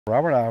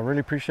Robert, I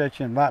really appreciate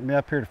you inviting me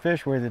up here to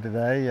fish with you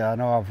today. I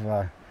know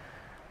I've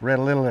read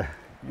a little of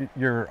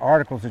your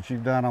articles that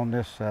you've done on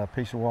this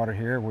piece of water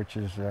here, which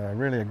is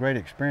really a great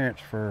experience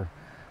for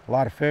a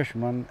lot of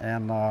fishermen.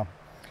 And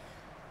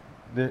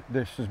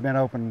this has been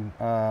open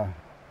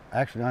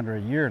actually under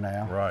a year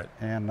now. Right.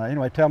 And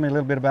anyway, tell me a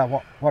little bit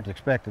about what to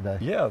expect today.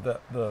 Yeah,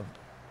 the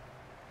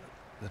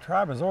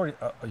tribe has already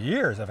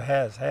years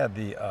has had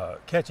the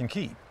catch and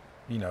keep.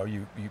 You know,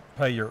 you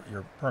pay your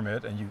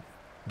permit and you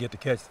get to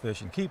catch the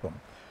fish and keep them.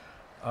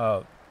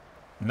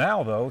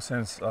 Now though,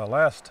 since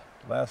last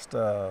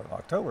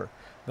October,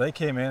 they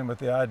came in with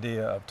the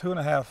idea of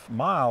 2.5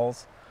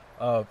 miles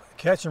of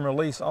catch and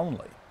release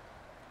only.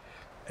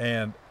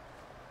 And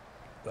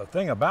the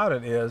thing about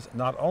it is,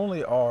 not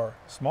only are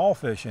small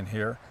fish in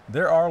here,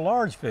 there are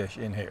large fish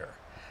in here,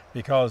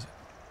 because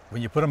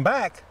when you put them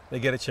back, they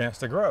get a chance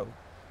to grow.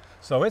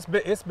 So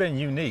it's been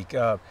unique.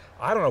 I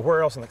don't know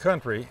where else in the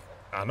country.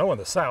 I know in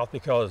the South,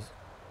 because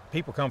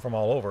people come from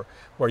all over,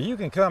 where you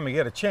can come and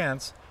get a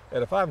chance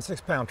at a 5 and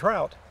 6 pound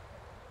trout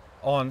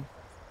on,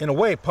 in a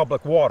way,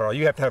 public water.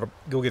 You have to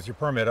go get your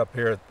permit up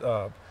here at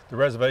the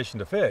reservation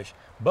to fish,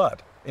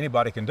 but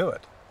anybody can do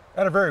it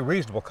at a very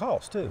reasonable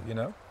cost too, you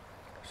know.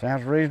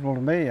 Sounds reasonable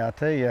to me. I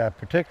tell you,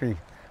 particularly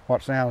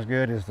what sounds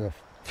good is the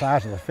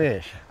size of the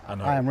fish. I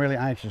know. I am really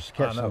anxious to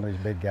catch some of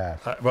these big guys.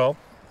 Well,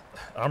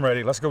 I'm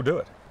ready. Let's go do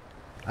it.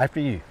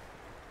 After you.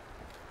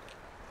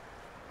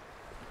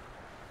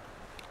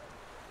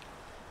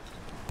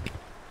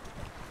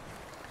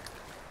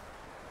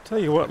 Tell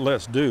you what,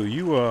 let's do.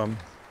 You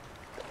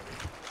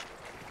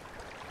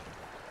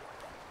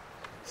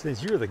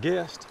since you're the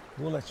guest,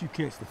 we'll let you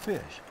catch the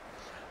fish.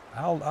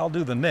 I'll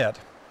do the net.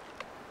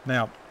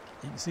 Now,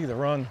 you can see the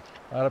run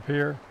right up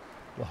here,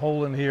 the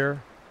hole in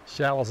here,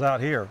 shallows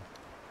out here,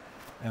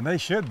 and they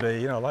should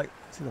be, you know, like,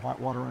 see the white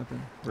water right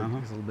there?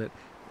 Just a little bit,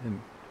 and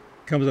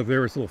comes up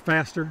there. It's a little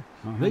faster.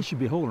 They should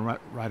be holding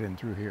right in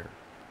through here.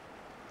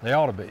 They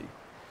ought to be.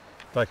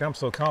 In fact, I'm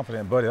so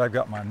confident, buddy, I've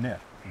got my net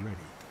ready.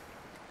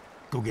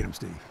 Go get him,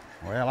 Steve.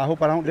 Well, I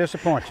hope I don't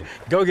disappoint you.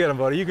 Go get him,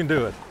 buddy. You can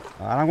do it.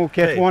 I'm going to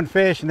catch one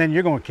fish, and then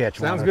you're going to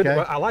catch one. Sounds good.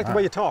 I like the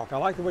way you talk. I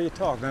like the way you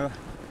talk. Now,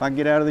 if I can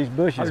get out of these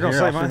bushes here, I'll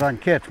see if I can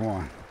catch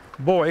one.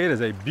 Boy, it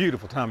is a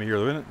beautiful time of year,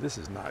 isn't it? This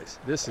is nice.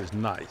 This is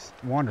nice.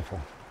 Wonderful.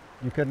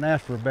 You couldn't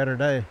ask for a better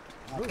day.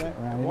 The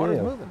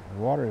water's moving. The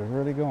water is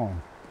really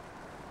going.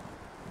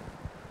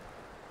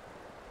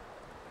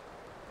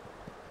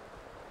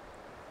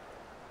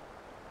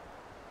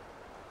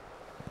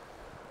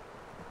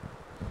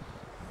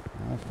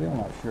 I'm still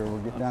not sure we'll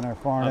get down there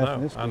far enough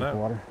in this deep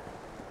water.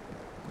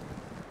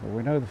 But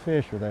we know the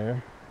fish are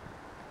there.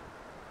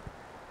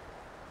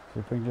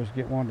 See if we can just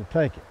get one to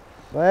take it.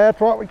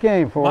 That's what we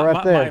came for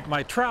right there.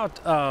 My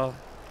trout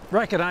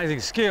recognizing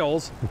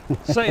skills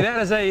say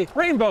that is a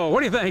rainbow.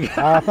 What do you think?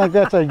 I think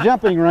that's a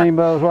jumping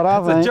rainbow is what I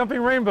think. It's a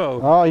jumping rainbow.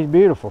 Oh, he's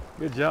beautiful.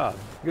 Good job.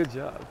 Good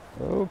job.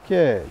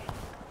 Okay.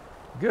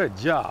 Good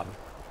job.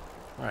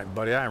 All right,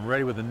 buddy, I am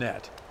ready with the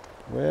net.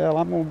 Well,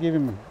 I'm going to give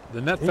him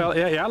the net fell.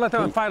 Yeah, I'll let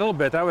that one fight a little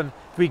bit. That would,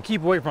 if we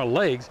keep away from our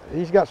legs.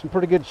 He's got some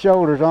pretty good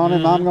shoulders on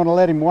him. I'm going to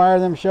let him wire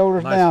them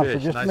shoulders down for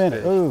just a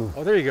minute. Ooh.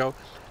 Oh, there you go.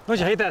 Don't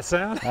you hate that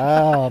sound?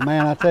 Oh,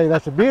 man, I tell you,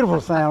 that's a beautiful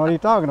sound. What are you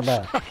talking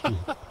about?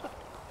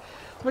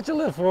 What you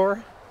live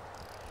for?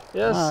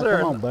 Yes, sir.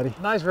 Come on, buddy.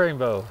 Nice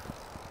rainbow.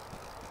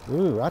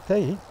 Ooh, I tell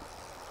you.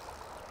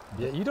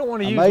 Yeah, you don't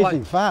want to use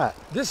amazing fight.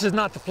 This is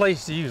not the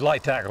place to use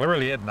light tackle. It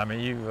really isn't. I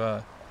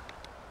mean,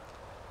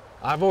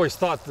 I've always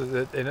thought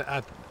that in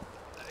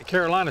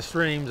Carolina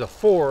streams, a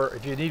 4,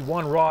 if you need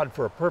one rod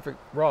for a perfect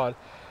rod,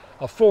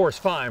 a 4 is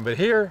fine. But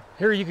here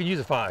you can use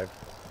a 5.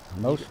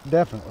 Most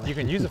definitely. You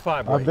can use a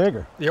 5 or weight.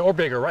 bigger. Yeah, or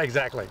bigger, right,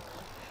 exactly.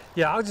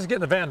 Yeah, I'll just get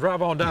in the van,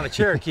 drive on down to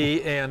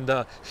Cherokee and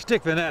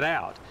stick the net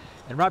out.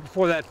 And right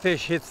before that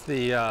fish hits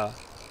the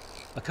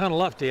kind of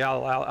lofty,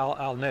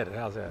 I'll net it.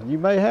 How's that? You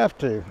may have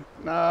to.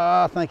 No,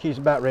 I think he's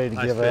about ready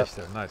to give up. Nice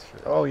fish there, nice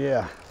fish. Oh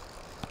yeah.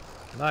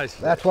 Nice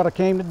fish. That's what I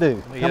came to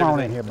do. Come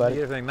on in here, buddy.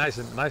 Get everything nice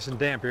and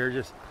damp here.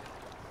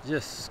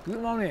 Just scoot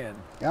them on in.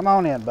 Come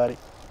on in, buddy.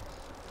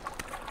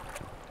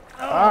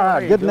 Oh, all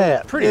right, good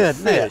net. Pretty good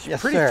fish. Net.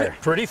 Yes, sir.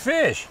 Pretty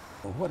fish.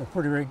 Well, what a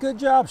pretty good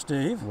job,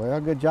 Steve.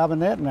 Well, good job in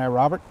netting there,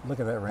 Robert.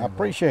 Look at that rainbow. I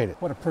appreciate it.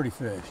 What a pretty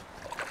fish.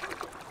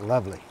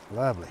 Lovely,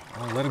 lovely.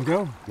 I'll let him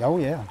go. Oh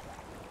yeah.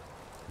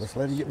 Let's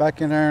let him get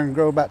back in there and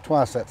grow about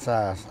twice that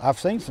size. I've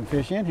seen some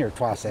fish in here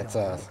twice that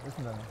size.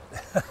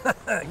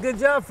 Good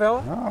job,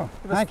 fella. Oh,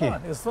 thank you.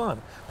 It was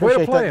fun. Appreciate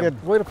Way to play that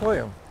him. Way to play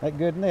him. That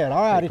good net.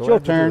 All right, it's your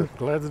turn.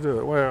 Glad to do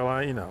it.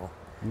 Well, you know.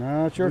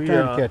 No, it's your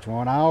turn to catch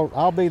one.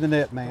 I'll be the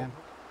net man.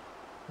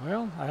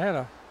 Well, I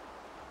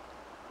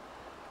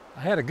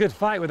had a good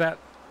fight with that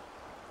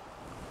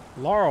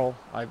laurel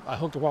I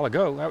hooked a while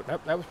ago.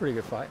 That was a pretty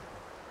good fight.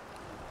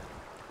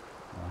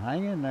 Well,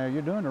 hang in there.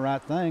 You're doing the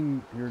right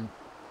thing.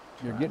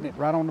 You're getting it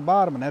right on the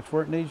bottom, and that's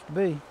where it needs to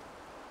be.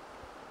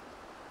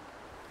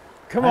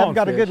 Come on, I haven't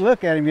got a good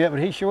look at him yet, but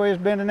he sure is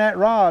bending that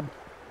rod.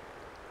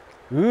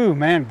 Ooh,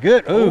 man,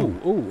 good. Ooh,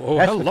 ooh,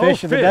 that's the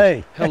fish of the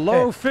day.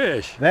 Hello,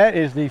 fish. That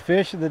is the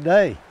fish of the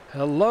day.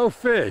 Hello,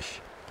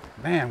 fish.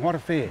 Man, what a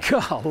fish.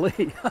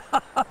 Golly.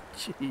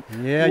 Gee.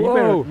 Yeah,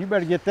 you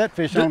better get that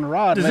fish on the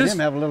rod and let him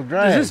have a little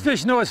drag. Does this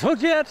fish know it's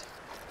hooked yet?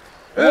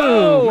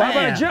 Oh, Whoa, man. how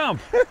about a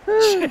jump?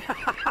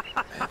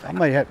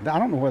 I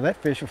don't know whether that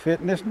fish will fit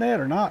in this net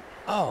or not,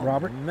 Oh,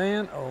 Robert.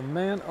 man, oh,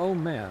 man, oh,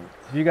 man.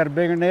 You got a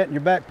bigger net in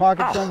your back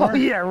pocket somewhere? Oh,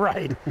 yeah,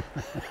 right.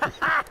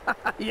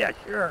 Yeah,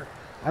 sure.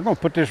 I'm going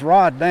to put this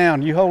rod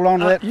down. You hold on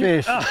to that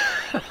fish. I'm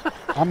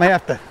going to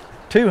have to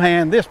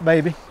two-hand this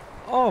baby.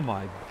 Oh,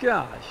 my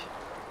gosh.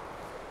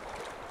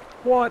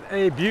 What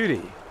a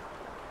beauty.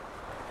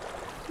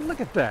 Look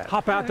at that.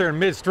 Hop out there in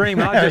midstream.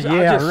 I'll just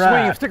swing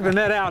and stick the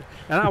net out,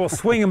 and I will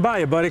swing him by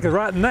you, buddy, because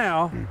right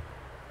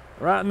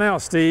now,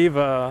 Steve,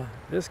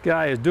 this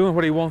guy is doing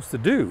what he wants to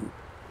do.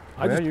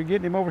 Well, you're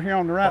getting him over here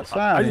on the right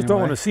side. I just don't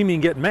want to see me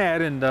get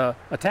mad and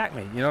attack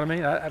me. You know what I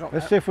mean? I don't.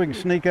 Let's see if we can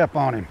sneak up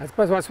on him. That's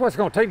what it's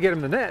going to take to get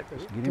him in the net.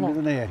 Get him to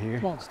the net here.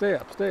 Come on, stay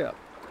up, stay up.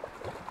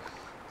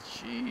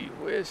 Gee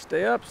whiz,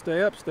 stay up,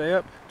 stay up, stay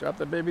up. Drop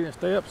that baby and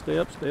stay up, stay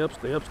up, stay up,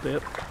 stay up, stay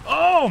up.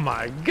 Oh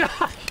my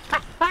gosh!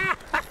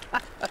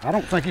 I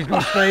don't think he's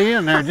going to stay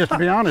in there, just to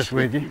be honest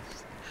with you.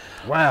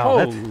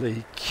 Wow.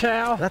 Holy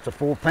cow. That's a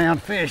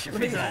 4-pound fish.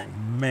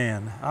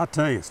 Man, I'll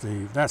tell you,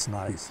 Steve, that's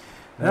nice.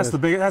 That's the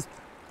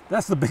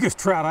biggest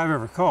trout I've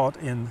ever caught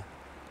in,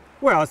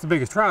 well, it's the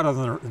biggest trout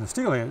other than the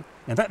steelhead.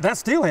 And that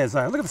steelhead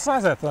size, look at the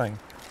size of that thing.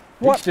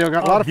 He's still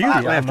got a lot of beauty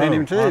fight left in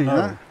him too,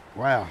 huh?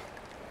 Wow.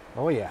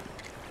 Oh yeah.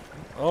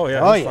 Oh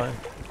yeah, oh, yeah. Fun.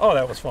 Oh,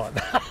 that was fun.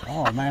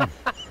 Oh man,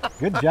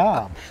 good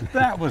job.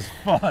 That was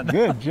fun.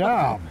 Good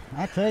job.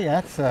 I tell you,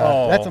 that's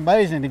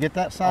amazing to get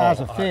that size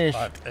of fish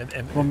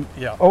from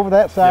over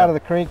that side of the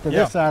creek to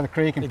this side of the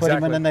creek and put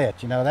him in the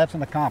net. You know, that's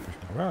an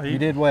accomplishment. Well, you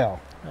did well.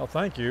 Well,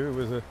 thank you. It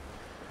was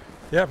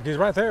because he's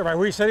right there, right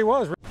where you said he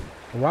was.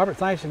 Well, Robert,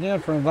 thanks again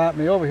for inviting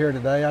me over here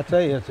today. I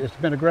tell you, it's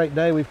been a great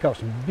day. We've caught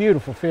some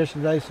beautiful fish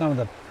today, some of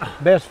the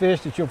best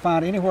fish that you'll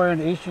find anywhere in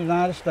the eastern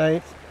United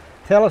States.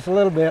 Tell us a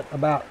little bit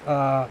about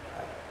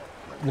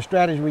the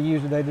strategy we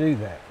use today to do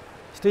that.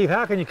 Steve,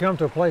 how can you come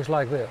to a place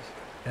like this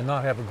and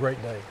not have a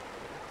great day?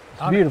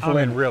 It's beautiful.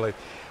 I mean, really.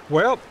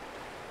 Well,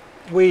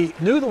 we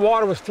knew the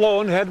water was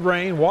flowing, it had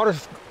rain,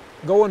 water's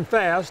going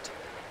fast,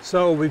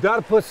 so we've got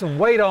to put some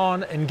weight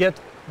on and get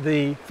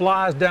the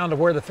flies down to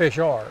where the fish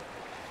are.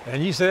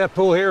 And you see that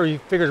pool here, you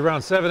figure it's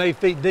around 7, 8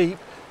 feet deep.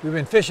 We've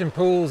been fishing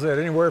pools that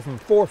anywhere from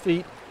 4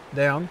 feet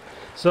down.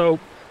 So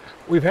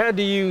we've had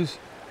to use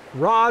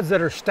rods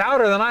that are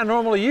stouter than I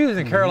normally use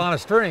in Carolina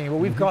stream, but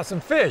we've caught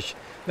some fish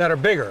that are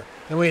bigger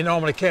than we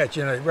normally catch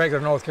in a regular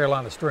North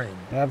Carolina stream.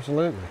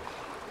 Absolutely.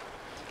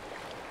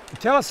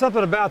 Tell us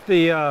something about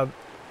the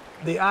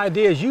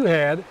ideas you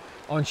had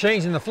on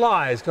changing the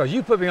flies, because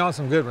you put me on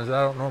some good ones that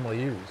I don't normally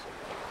use.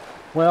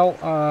 Well,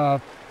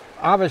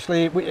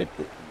 obviously, we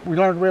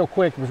learned real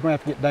quick we was going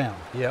to have to get down.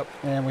 Yep.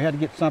 And we had to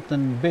get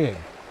something big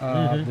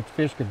that the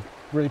fish could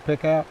really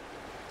pick out.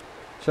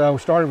 So we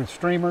started with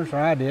streamers, or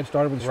I did,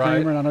 started with a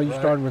streamer, and I know you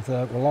started with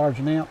a large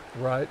nymph.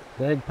 Right.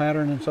 The egg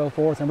pattern and so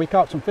forth, and we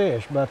caught some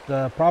fish, but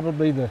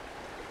probably the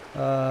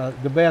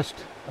best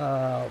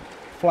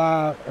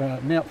fly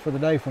nymph for the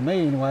day for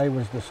me anyway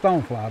was the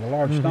stonefly, the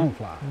large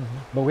stonefly.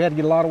 But we had to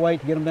get a lot of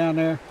weight to get them down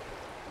there,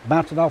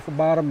 bounce it off the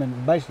bottom,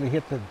 and basically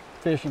hit the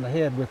fish in the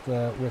head with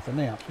the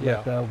nymph.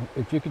 Yeah. But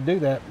if you could do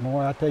that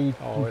more, I tell you, you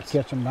could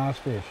catch some nice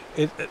fish.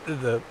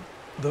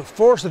 The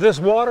force of this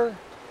water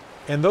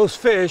and those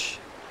fish,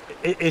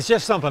 it's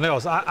just something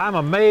else. I'm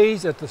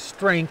amazed at the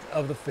strength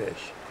of the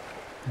fish.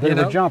 They're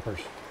the jumpers.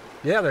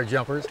 Yeah, they're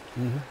jumpers.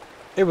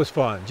 It was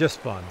fun, just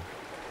fun.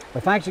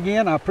 Well, thanks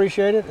again. I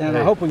appreciate it, and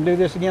I hope we can do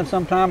this again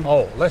sometime.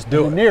 Oh, let's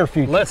do it. In the near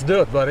future. Let's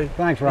do it, buddy.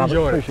 Thanks, Robert.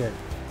 Enjoyed Appreciate it.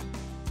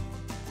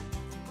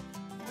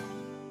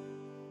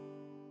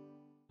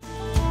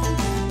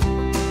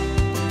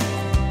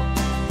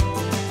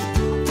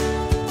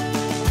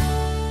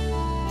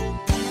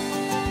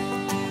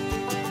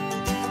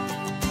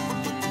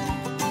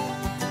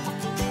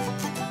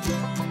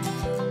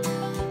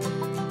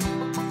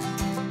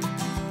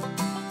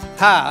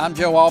 Hi, I'm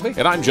Joe Albee.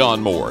 And I'm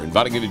John Moore,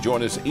 inviting you to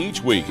join us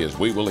each week as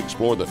we will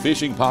explore the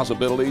fishing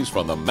possibilities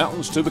from the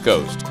mountains to the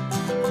coast.